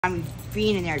I'm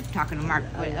being in there talking to Mark,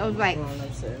 but I was like,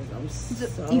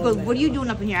 he goes, "What are you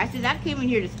doing up in here?" I said, "I came in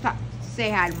here to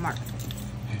say hi to Mark."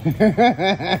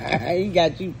 He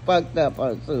got you fucked up,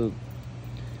 Sue.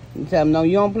 You tell him, no,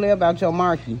 you don't play about your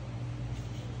Marky.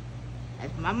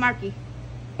 That's my Marky.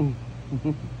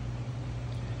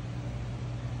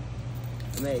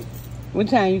 Wait. What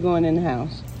time you going in the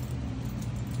house?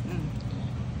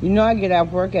 You know I get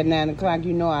off work at 9 o'clock.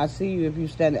 You know I see you if you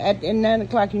stand. At 9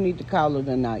 o'clock, you need to call her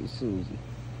tonight, Susie.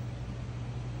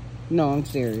 No, I'm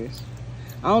serious.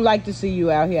 I don't like to see you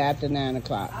out here after 9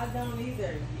 o'clock. I don't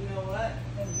either. You know what?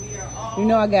 We are all... You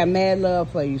know I got mad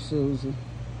love for you, Susie.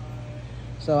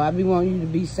 So I be wanting you to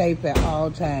be safe at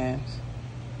all times.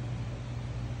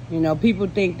 You know, people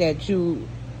think that you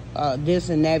this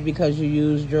and that because you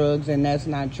use drugs, and that's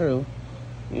not true.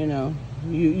 You know,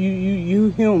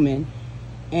 you human.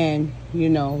 And, you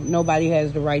know, nobody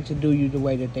has the right to do you the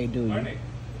way that they do you. Arnie,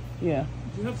 Yeah.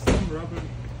 do you have some rubber?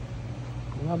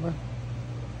 Rubber?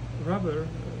 Rubber,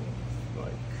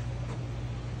 like